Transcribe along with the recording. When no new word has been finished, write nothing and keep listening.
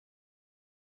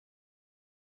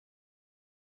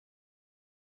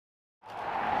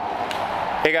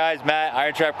Hey guys, Matt,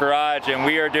 IronTrap Garage, and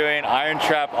we are doing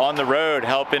IronTrap on the road,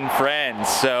 helping friends.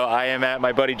 So I am at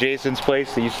my buddy Jason's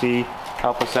place that you see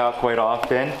help us out quite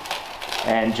often.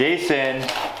 And Jason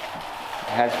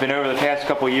has been over the past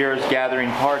couple years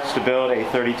gathering parts to build a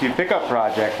 32 pickup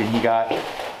project, and he got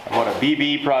what, a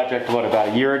BB project, what, about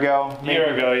a year ago? Maybe? A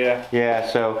year ago, yeah. Yeah,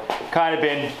 so kind of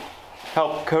been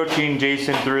help coaching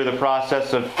Jason through the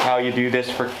process of how you do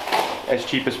this for as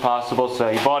cheap as possible. So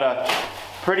he bought a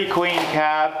pretty clean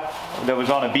cab that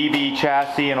was on a BB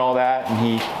chassis and all that, and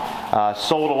he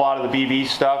sold a lot of the BB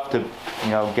stuff to, you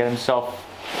know, get himself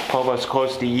almost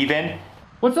close to even.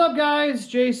 What's up, guys?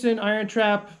 Jason,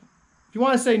 IronTrap, if you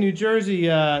want to say New Jersey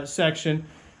section,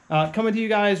 coming to you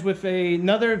guys with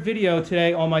another video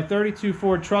today on my 32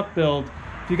 Ford truck build.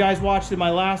 If you guys watched in my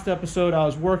last episode, I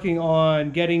was working on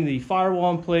getting the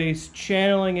firewall in place,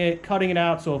 channeling it, cutting it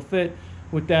out so it'll fit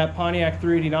with that Pontiac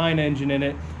 389 engine in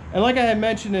it. And like I had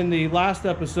mentioned in the last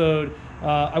episode,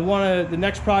 the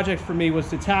next project for me was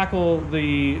to tackle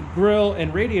the grill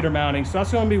and radiator mounting. So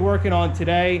that's what I'm going to be working on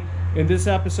today in this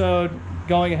episode,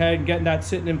 going ahead and getting that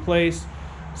sitting in place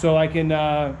so I can,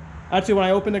 actually when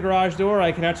I open the garage door,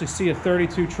 I can actually see a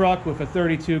 32 truck with a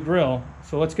 32 grill.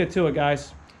 So let's get to it,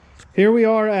 guys. Here we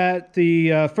are at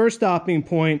the first stopping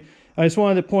point. I just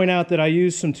wanted to point out that I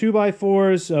used some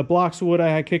 2x4s, blocks of wood I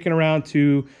had kicking around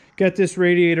to get this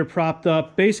radiator propped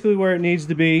up basically where it needs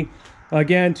to be.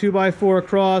 Again, 2x4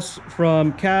 across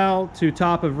from cowl to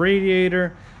top of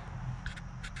radiator.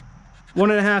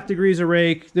 1.5 degrees of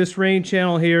rake. This rain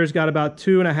channel here has got about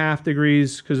 2.5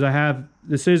 degrees because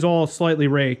this is all slightly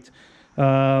raked.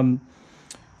 So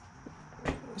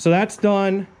that's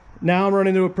done. Now I'm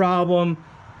running into a problem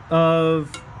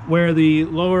of where the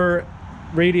lower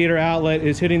radiator outlet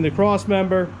is hitting the cross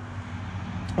member.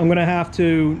 I'm going to have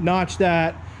to notch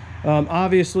that.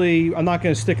 Obviously, I'm not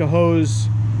going to stick a hose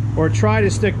or try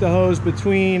to stick the hose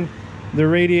between the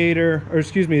radiator, or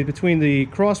excuse me, between the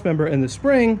cross member and the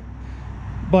spring,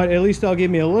 but at least that'll give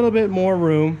me a little bit more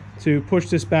room to push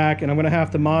this back, and I'm going to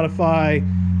have to modify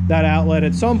that outlet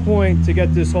at some point to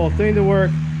get this whole thing to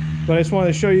work. But I just wanted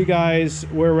to show you guys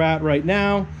where we're at right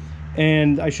now,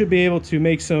 and I should be able to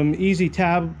make some easy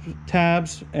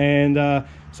tabs, and so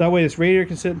that way this radiator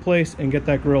can sit in place and get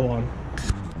that grill on.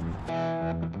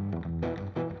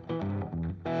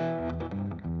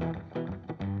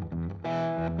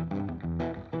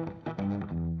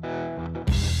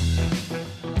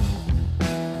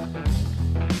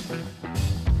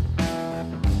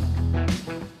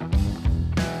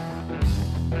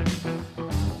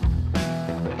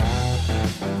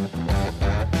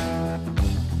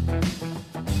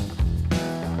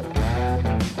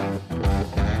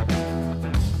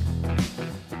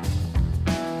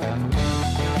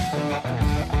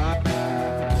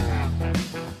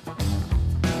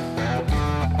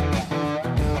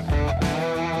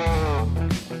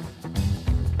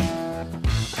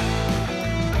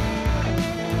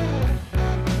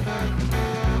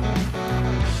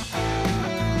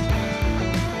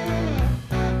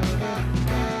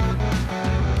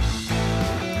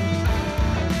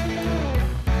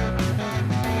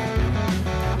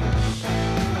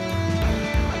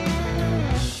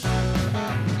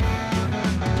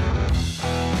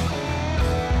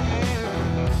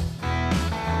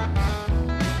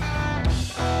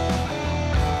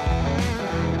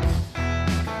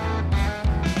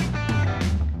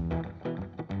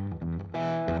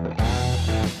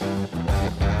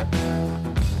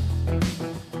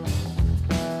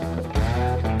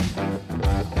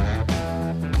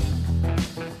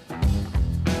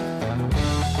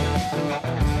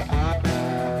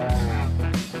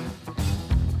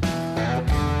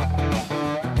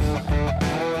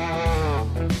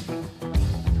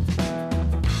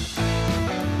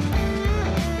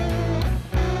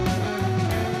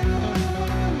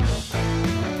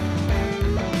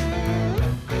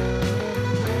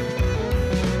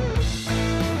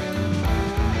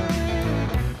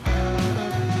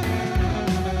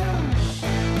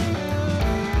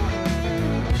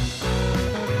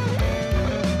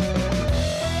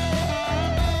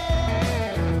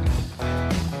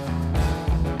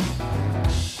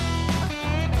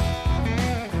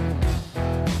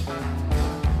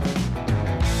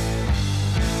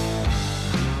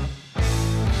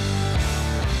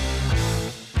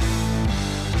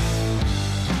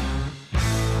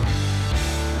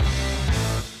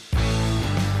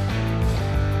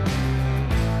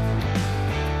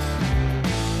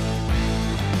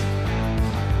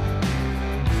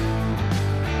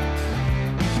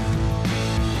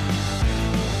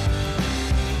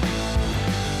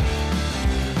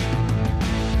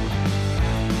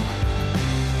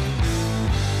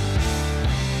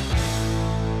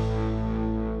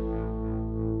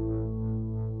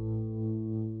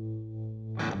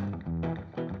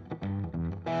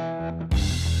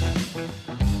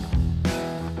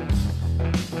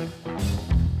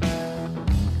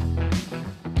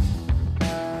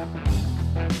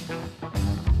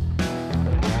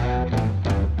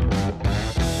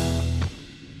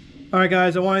 right,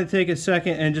 guys, I wanted to take a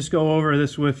second and just go over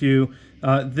this with you.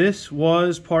 This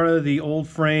was part of the old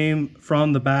frame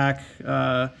from the back.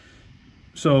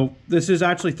 So this is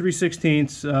actually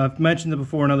 3/16. I've mentioned it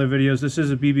before in other videos. This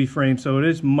is a BB frame, so it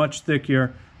is much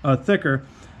thicker.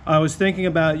 I was thinking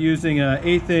about using an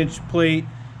 1/8" plate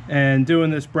and doing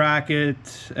this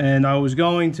bracket, and I was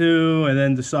going to, and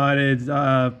then decided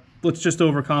let's just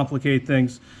overcomplicate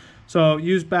things. So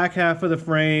use back half of the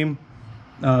frame,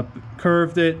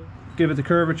 curved it, give it the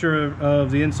curvature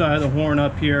of the inside of the horn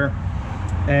up here,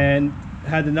 and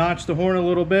had to notch the horn a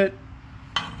little bit,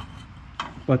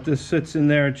 but this sits in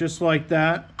there just like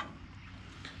that,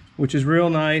 which is real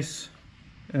nice.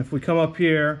 And if we come up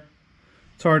here,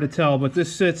 it's hard to tell, but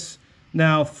this sits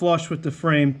now flush with the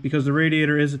frame because the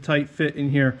radiator is a tight fit in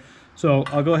here. So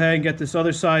I'll go ahead and get this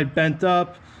other side bent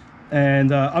up,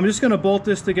 and I'm just going to bolt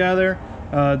this together.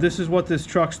 This is what this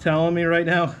truck's telling me right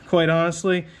now, quite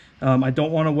honestly. I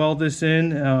don't want to weld this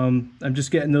in. I'm just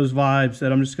getting those vibes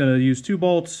that I'm just going to use 2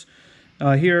 bolts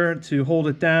here to hold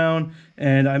it down,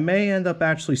 and I may end up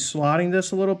actually slotting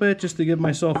this a little bit just to give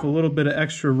myself a little bit of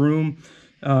extra room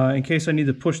in case I need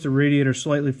to push the radiator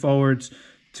slightly forwards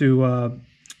to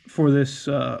for this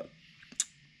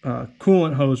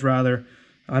coolant hose rather.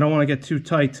 I don't want to get too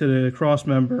tight to the cross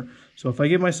member, so if I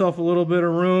give myself a little bit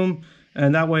of room,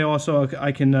 and that way also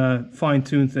I can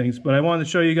fine-tune things. But I wanted to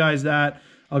show you guys that.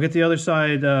 I'll get the other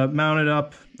side mounted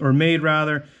up, or made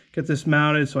rather, get this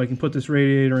mounted so I can put this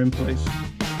radiator in place.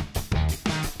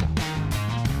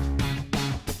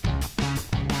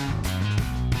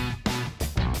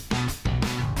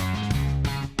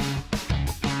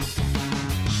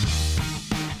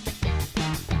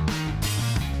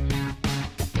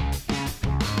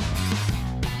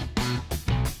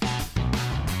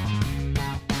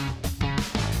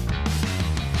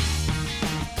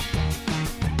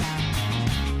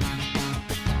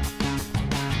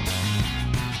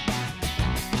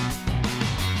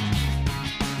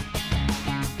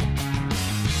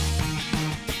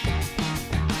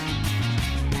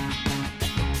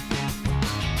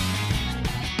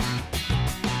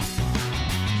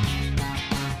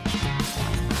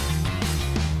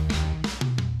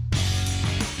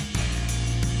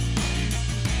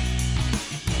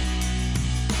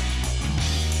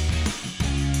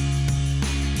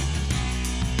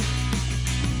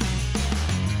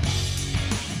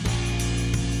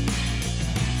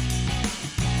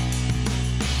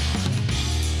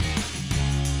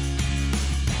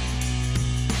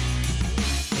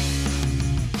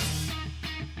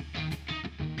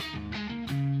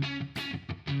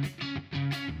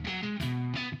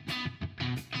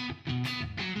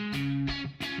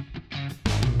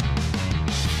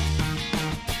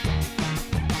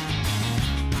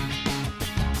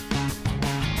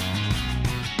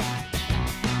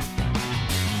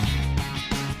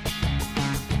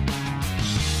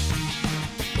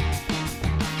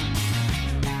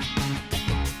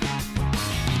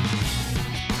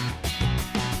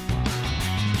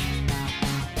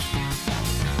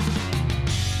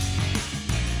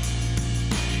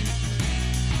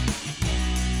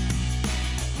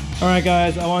 All right,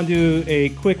 guys, I want to do a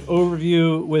quick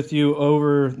overview with you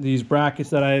over these brackets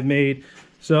that I have made.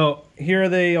 So here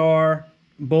they are,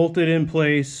 bolted in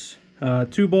place.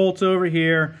 2 bolts over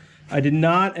here. I did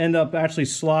not end up actually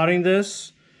slotting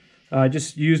this. I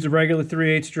just used a regular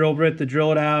 3/8 drill bit to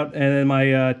drill it out, and then my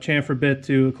chamfer bit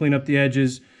to clean up the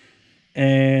edges.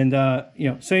 And you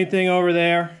know, same thing over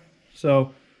there.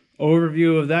 So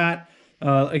overview of that.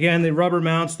 Again, the rubber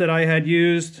mounts that I had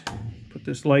used. Put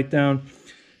this light down.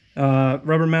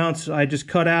 Rubber mounts I just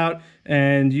cut out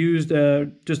and used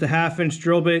just a 1/2"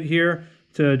 drill bit here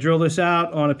to drill this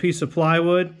out on a piece of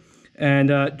plywood,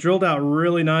 and drilled out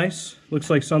really nice. Looks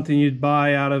like something you'd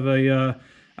buy out of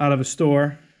a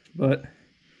store, but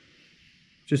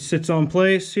just sits on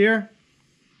place here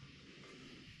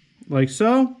like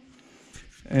so,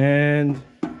 and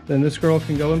then this girl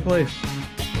can go in place.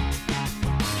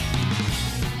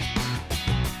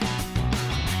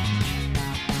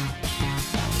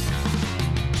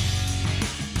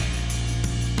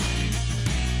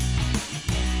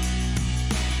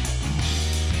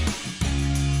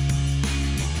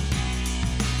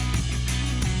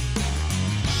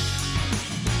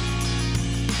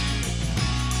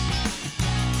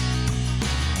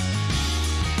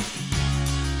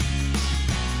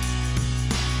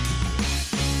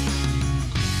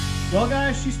 Well,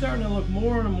 guys, she's starting to look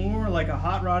more and more like a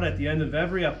hot rod at the end of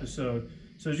every episode.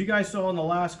 So as you guys saw in the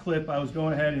last clip, I was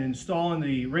going ahead and installing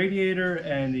the radiator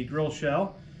and the grill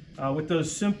shell. With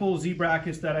those simple Z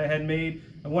brackets that I had made,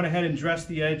 I went ahead and dressed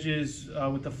the edges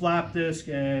with the flap disc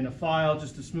and a file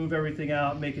just to smooth everything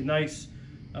out, make it nice,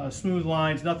 smooth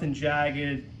lines, nothing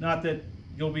jagged. Not that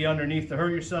you'll be underneath to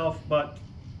hurt yourself, but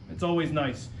it's always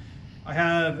nice. I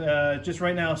have just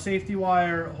right now safety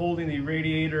wire holding the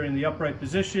radiator in the upright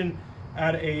position.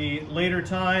 At a later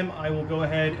time, I will go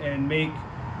ahead and make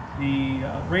the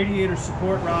radiator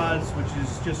support rods, which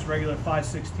is just regular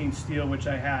 5/16 steel, which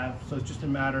I have. So it's just a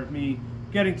matter of me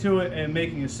getting to it and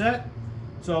making a set.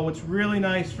 So what's really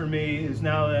nice for me is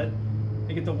now that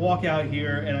I get to walk out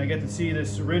here and I get to see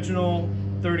this original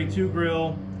 32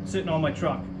 grill sitting on my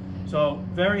truck. So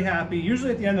very happy.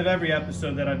 Usually at the end of every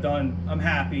episode that I've done, I'm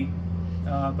happy.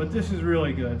 But this is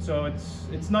really good. So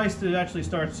it's nice to actually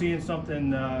start seeing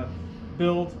something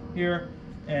build here.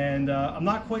 And I'm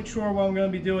not quite sure what I'm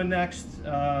going to be doing next.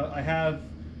 I have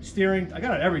steering. I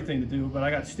got everything to do, but I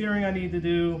got steering I need to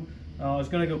do. I was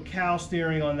going to go cow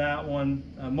steering on that one,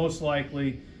 most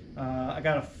likely. I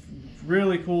got a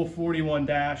really cool 41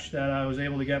 dash that I was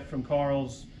able to get from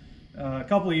Carl's a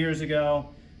couple of years ago.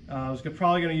 I was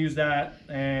probably going to use that,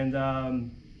 and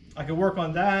I could work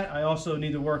on that. I also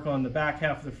need to work on the back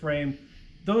half of the frame.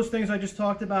 Those things I just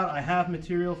talked about, I have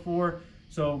material for,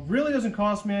 so really doesn't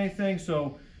cost me anything.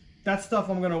 So that's stuff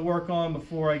I'm going to work on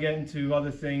before I get into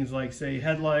other things like, say,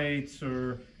 headlights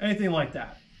or anything like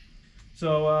that.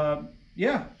 So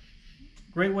yeah,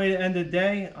 great way to end the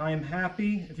day. I am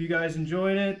happy. If you guys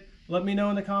enjoyed it, let me know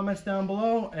in the comments down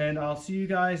below, and I'll see you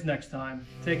guys next time.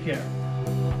 Take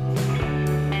care.